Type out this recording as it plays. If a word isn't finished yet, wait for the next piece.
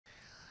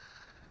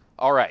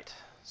All right,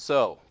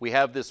 so we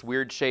have this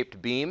weird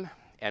shaped beam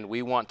and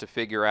we want to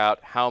figure out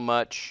how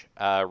much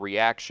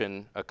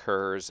reaction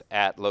occurs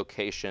at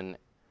location,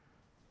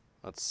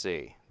 let's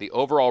see, the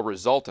overall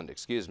resultant,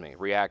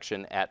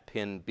 reaction at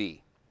pin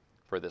B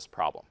for this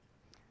problem.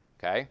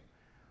 Okay,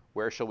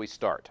 where shall we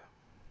start?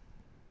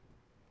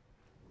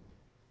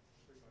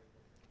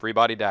 Free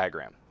body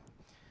diagram.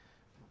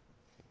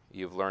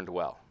 You've learned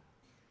well.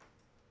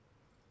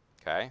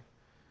 Okay,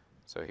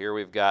 so here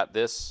we've got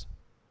this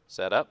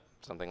set up,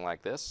 something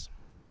like this.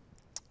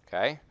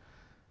 Okay,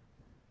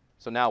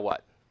 so now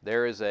what?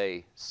 There is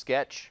a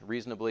sketch,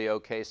 reasonably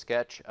okay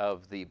sketch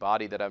of the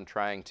body that I'm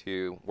trying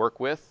to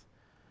work with.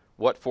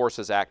 What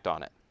forces act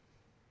on it?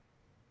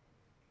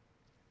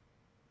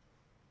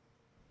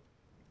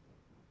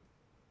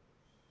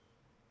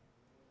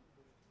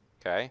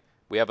 Okay,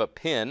 we have a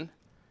pin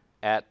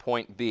at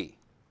point B.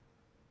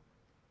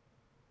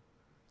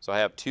 So I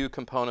have two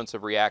components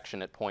of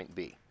reaction at point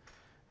B.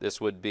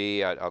 This would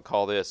be, I'll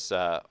call this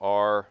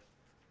RBY,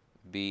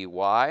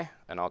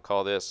 and I'll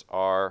call this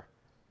RBX.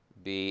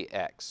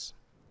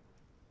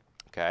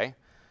 Okay,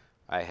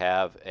 I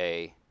have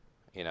a,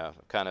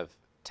 kind of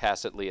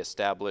tacitly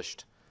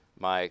established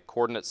my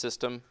coordinate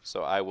system,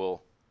 so I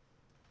will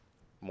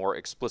more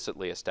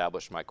explicitly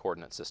establish my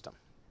coordinate system.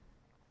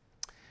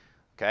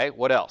 Okay,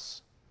 what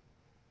else?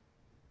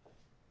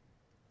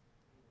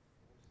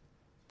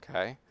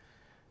 Okay,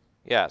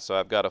 yeah, so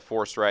I've got a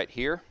force right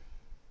here.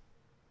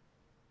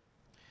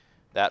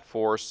 That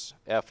force,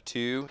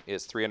 F2,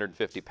 is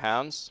 350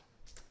 pounds.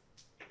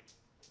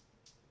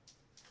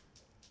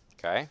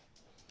 Okay,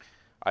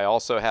 I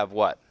also have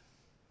what?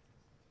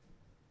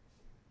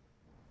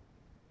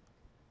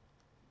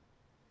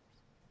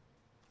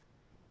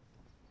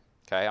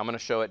 Okay, I'm going to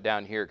show it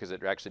down here because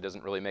it actually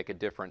doesn't really make a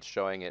difference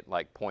showing it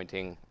like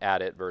pointing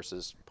at it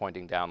versus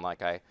pointing down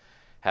like I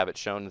have it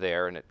shown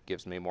there, and it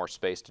gives me more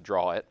space to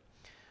draw it.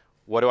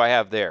 What do I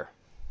have there?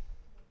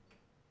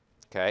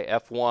 Okay,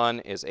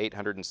 F1 is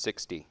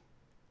 860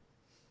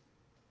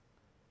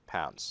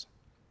 pounds.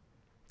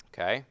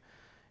 Okay,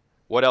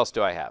 what else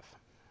do I have?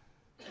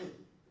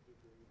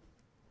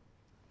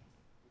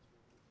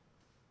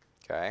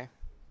 Okay,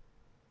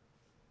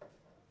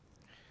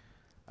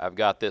 I've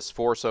got this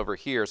force over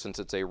here. Since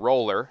it's a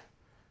roller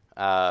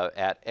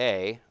at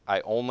A,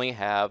 I only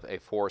have a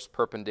force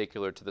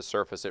perpendicular to the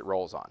surface it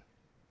rolls on.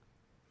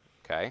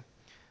 Okay,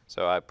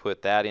 so I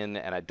put that in,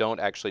 and I don't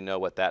actually know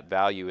what that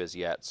value is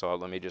yet, so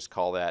let me just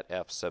call that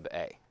F sub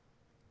A.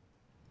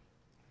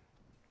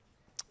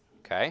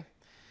 Okay,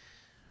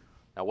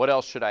 now what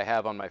else should I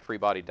have on my free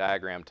body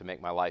diagram to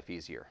make my life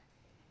easier?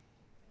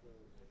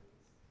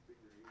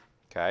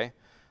 Okay,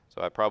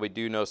 so I probably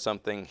do know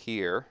something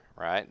here,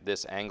 right?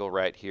 This angle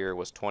right here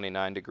was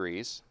 29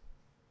 degrees.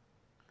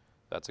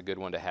 That's a good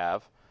one to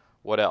have.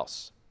 What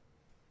else?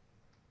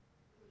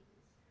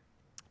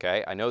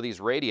 Okay, I know these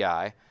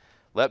radii.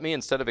 Let me,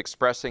 instead of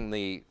expressing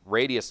the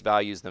radius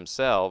values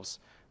themselves,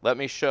 let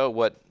me show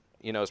what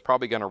is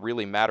probably going to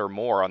really matter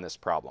more on this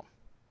problem.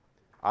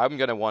 I'm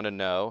going to want to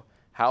know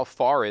how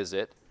far is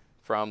it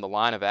from the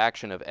line of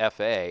action of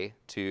FA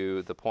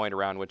to the point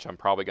around which I'm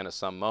probably going to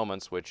sum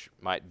moments, which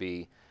might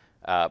be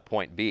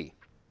point B.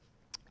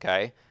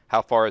 Okay,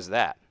 how far is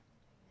that?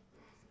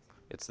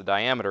 It's the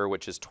diameter,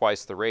 which is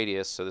twice the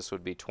radius, so this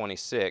would be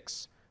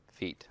 26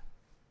 feet.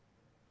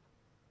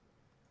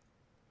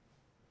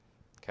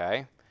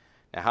 Okay,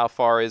 now how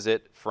far is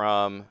it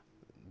from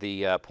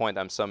the point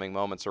I'm summing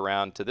moments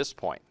around to this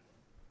point?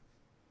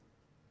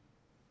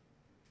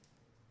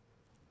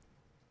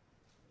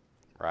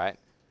 Right?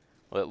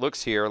 Well, it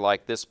looks here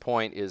like this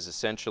point is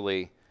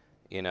essentially,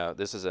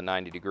 this is a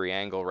 90-degree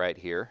angle right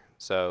here.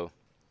 So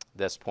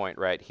this point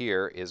right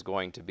here is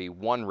going to be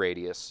one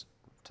radius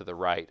to the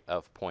right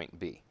of point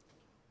B.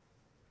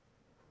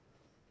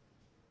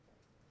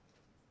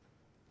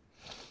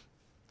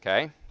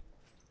 Okay?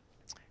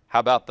 How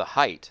about the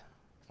height,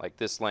 like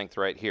this length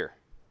right here?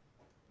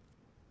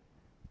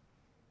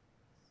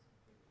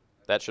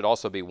 That should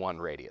also be one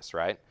radius,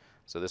 right?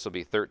 So this will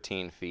be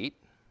 13 feet.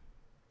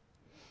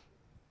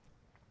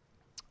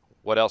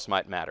 What else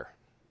might matter?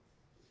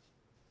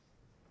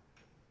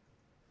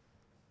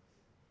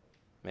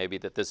 Maybe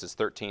that this is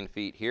 13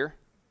 feet here.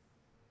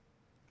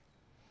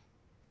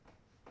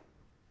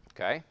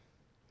 Okay.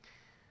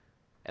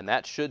 And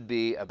that should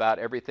be about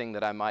everything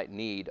that I might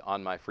need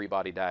on my free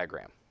body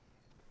diagram.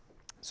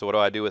 So what do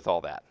I do with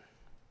all that?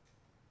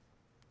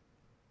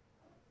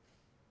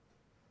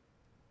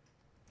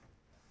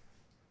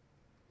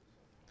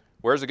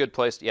 Where's a good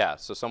place? Yeah,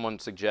 so someone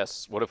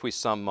suggests, what if we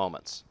sum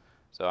moments?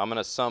 So I'm going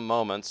to sum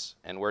moments,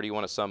 and where do you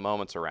want to sum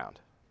moments around?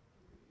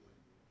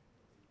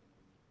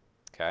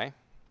 Okay.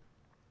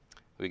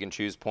 We can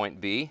choose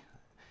point B.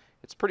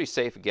 It's a pretty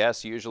safe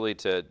guess usually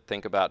to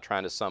think about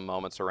trying to sum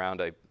moments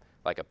around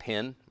like a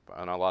pin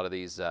on a lot of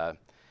these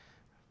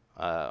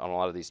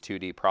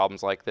 2D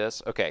problems like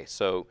this. Okay,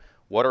 so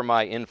what are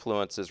my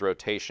influences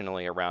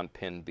rotationally around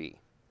pin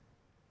B?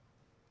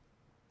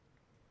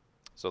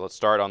 So let's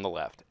start on the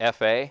left.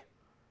 FA,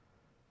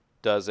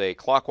 does a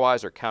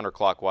clockwise or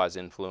counterclockwise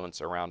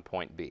influence around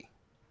point B?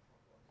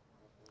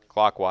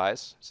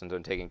 Clockwise, since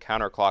I'm taking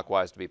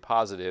counterclockwise to be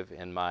positive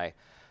in my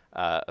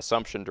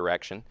assumption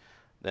direction,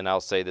 then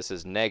I'll say this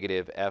is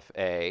negative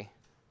FA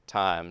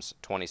times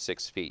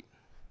 26 feet.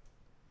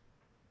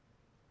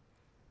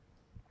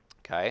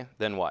 Okay,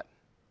 then what?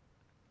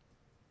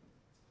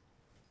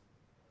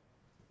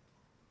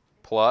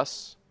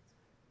 Plus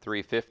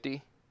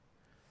 350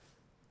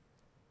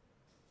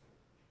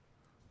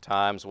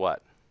 times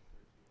what?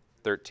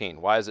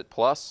 13. Why is it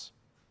plus?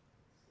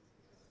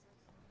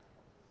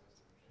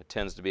 It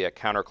tends to be a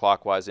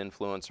counterclockwise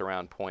influence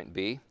around point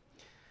B.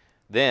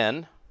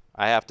 Then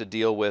I have to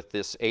deal with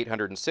this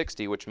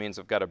 860, which means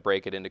I've got to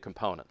break it into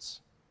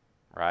components,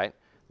 right?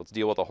 Let's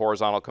deal with the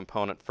horizontal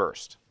component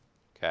first,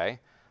 okay?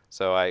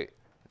 So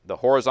the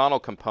horizontal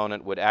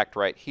component would act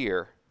right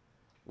here.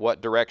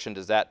 What direction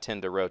does that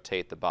tend to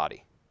rotate the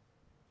body?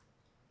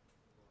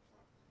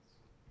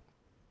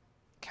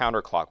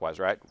 Counterclockwise,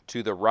 right?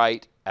 To the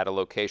right at a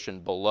location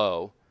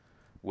below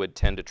would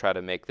tend to try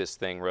to make this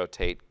thing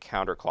rotate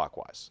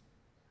counterclockwise,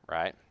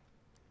 right?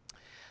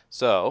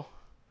 So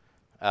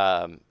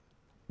I'd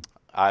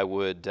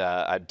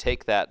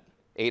take that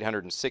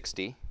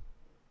 860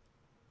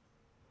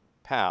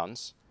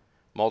 pounds,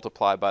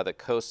 multiply by the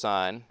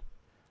cosine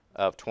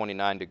of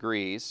 29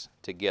 degrees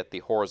to get the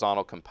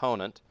horizontal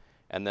component,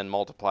 and then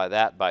multiply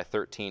that by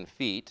 13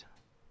 feet,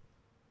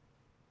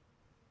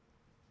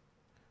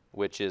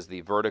 which is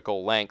the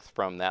vertical length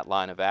from that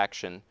line of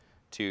action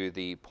to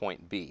the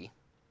point B,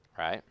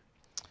 right?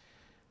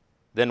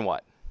 Then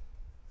what?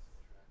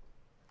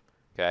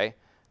 Okay,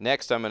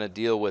 next I'm going to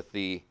deal with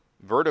the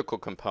vertical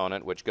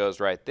component, which goes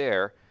right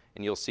there,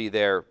 and you'll see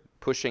there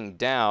pushing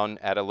down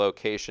at a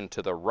location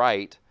to the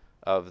right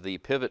of the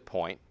pivot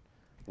point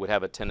would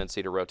have a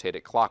tendency to rotate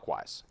it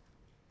clockwise.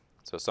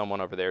 So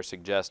someone over there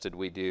suggested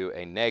we do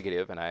a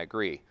negative, and I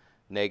agree,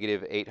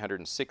 negative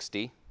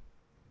 860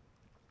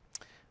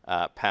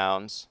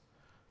 pounds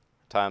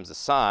times the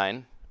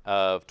sine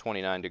of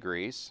 29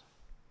 degrees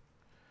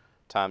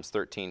times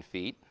 13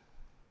 feet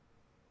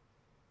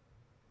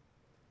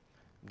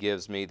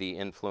gives me the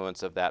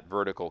influence of that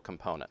vertical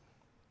component.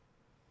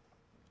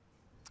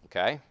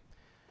 Okay?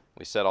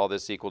 We set all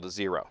this equal to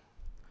 0.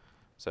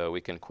 So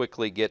we can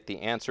quickly get the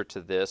answer to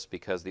this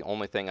because the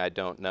only thing I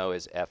don't know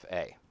is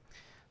FA.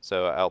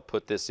 So I'll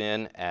put this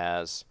in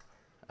as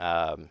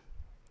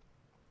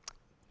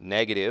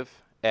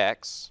negative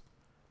x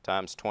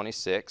times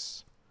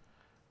 26,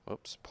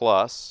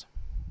 plus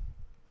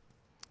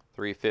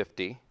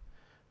 350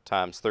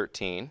 times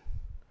 13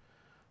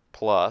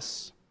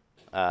 plus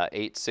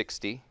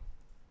 860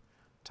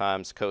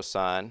 times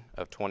cosine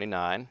of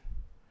 29.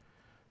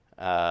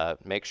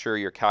 Make sure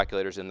your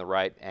calculator's in the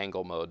right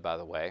angle mode, by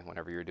the way,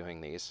 whenever you're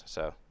doing these.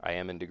 So I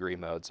am in degree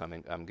mode, so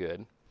I'm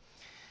good.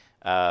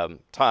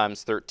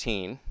 Times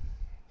 13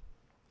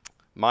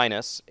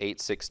 minus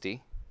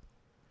 860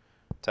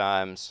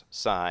 times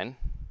sine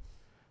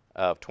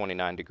of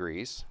 29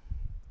 degrees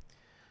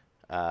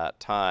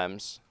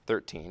times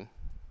 13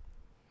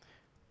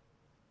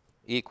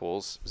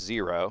 equals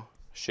 0.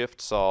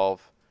 Shift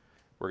solve.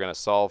 We're going to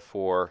solve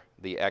for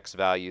the x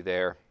value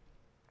there.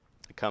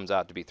 It comes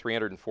out to be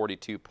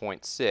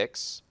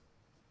 342.6.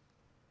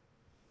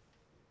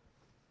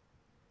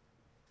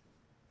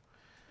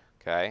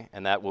 Okay,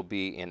 and that will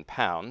be in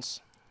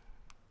pounds.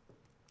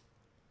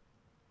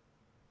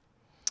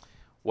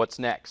 What's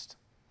next?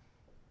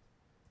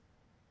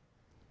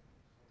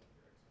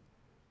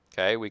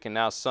 Okay, we can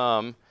now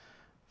sum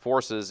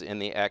forces in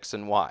the x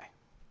and y.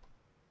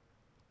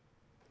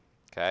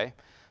 Okay,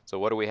 so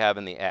what do we have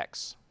in the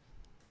x?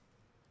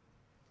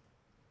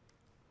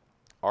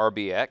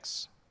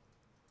 RBX,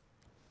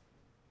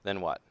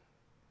 then what?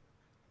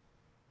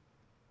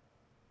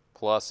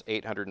 Plus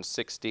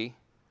 860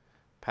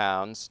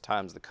 pounds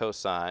times the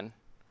cosine,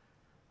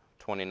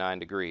 29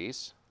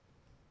 degrees,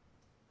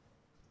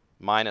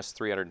 minus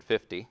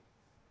 350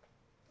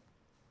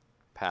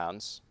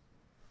 pounds.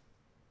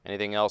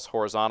 Anything else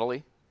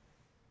horizontally?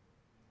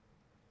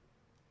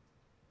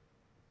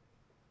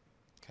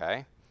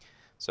 Okay.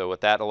 So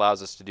what that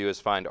allows us to do is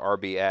find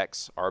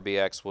RBX.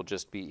 RBX will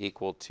just be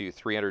equal to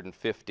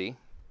 350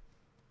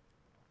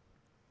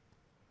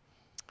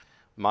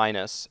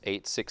 minus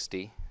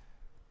 860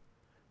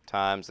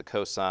 times the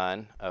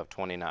cosine of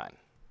 29.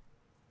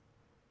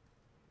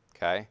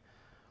 Okay.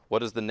 What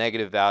does the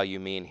negative value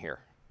mean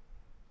here?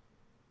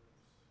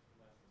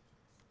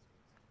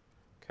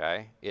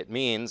 Okay. It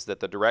means that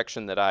the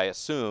direction that I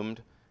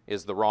assumed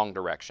is the wrong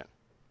direction.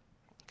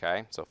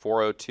 Okay. So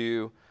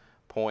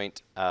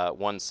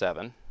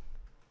 402.17.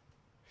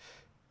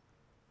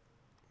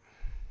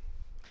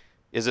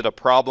 Is it a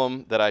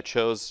problem that I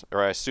chose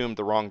or I assumed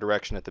the wrong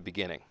direction at the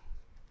beginning?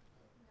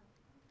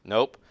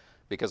 Nope,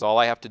 because all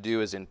I have to do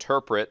is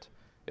interpret.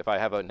 If I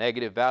have a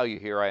negative value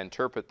here, I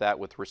interpret that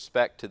with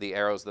respect to the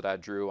arrows that I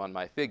drew on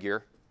my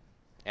figure,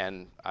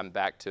 and I'm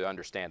back to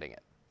understanding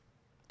it.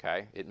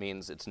 Okay? It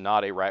means it's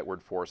not a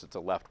rightward force, it's a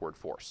leftward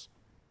force.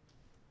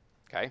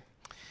 Okay?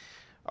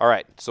 All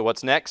right, so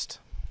what's next?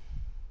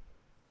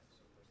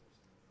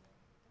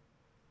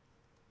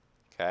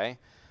 Okay.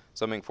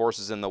 Summing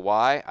forces in the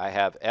y, I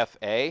have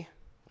FA,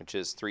 which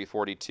is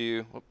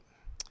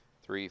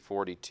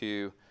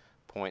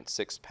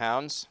 342.6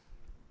 pounds.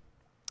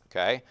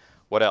 Okay.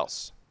 What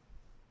else?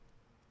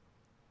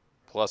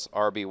 Plus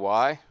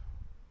RBY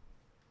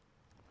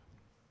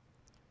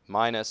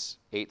minus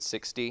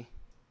 860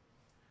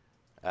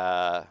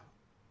 times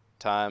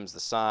the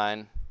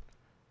sine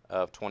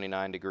of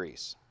 29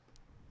 degrees.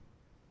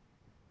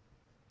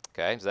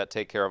 Okay, does that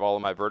take care of all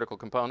of my vertical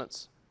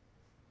components?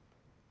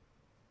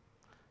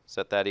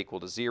 Set that equal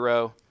to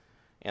 0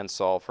 and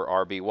solve for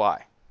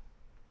RBY.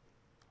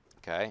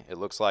 Okay, it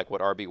looks like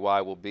what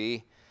RBY will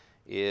be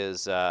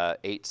is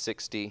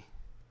 860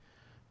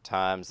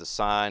 times the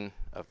sine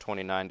of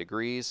 29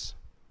 degrees,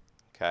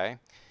 okay,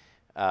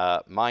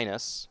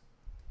 minus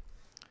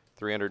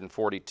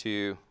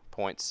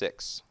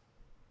 342.6,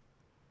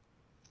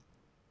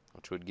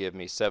 which would give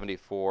me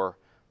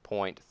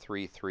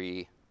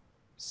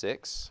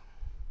 74.336.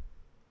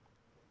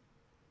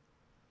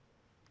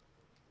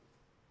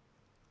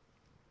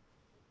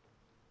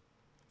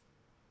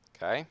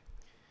 Okay.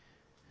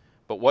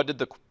 But what did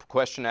the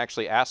question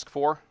actually ask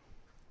for?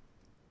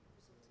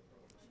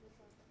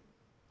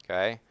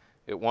 Okay.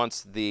 It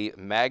wants the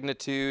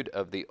magnitude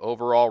of the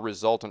overall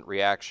resultant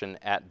reaction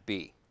at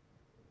B.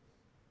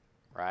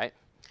 Right?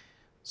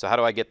 So how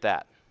do I get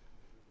that?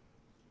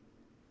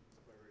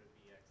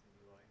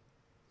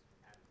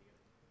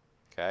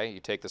 Okay, you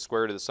take the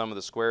square root of the sum of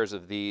the squares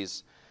of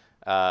these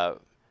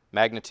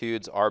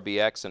magnitudes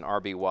RBX and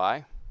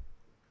RBY.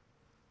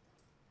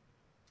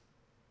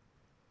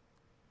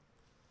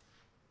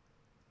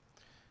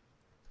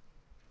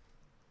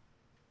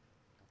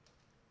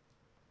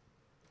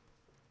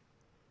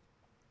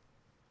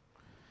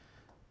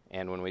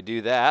 And when we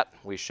do that,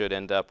 we should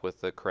end up with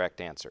the correct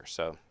answer.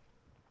 So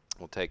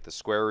we'll take the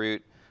square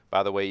root.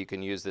 By the way, you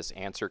can use this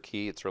answer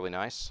key. It's really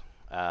nice.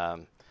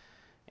 And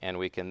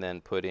we can then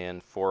put in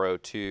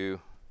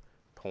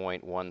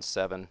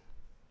 402.17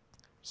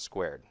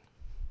 squared.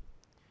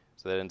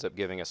 So that ends up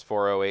giving us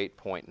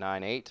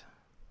 408.98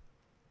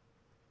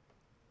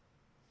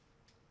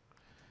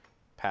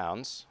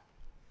 pounds.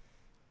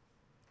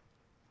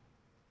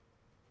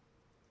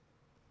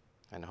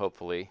 And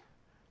hopefully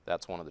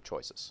that's one of the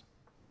choices.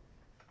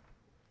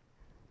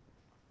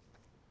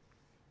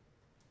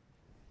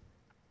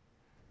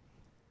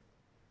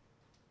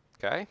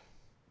 Okay.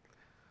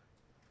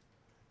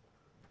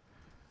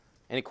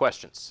 Any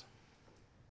questions?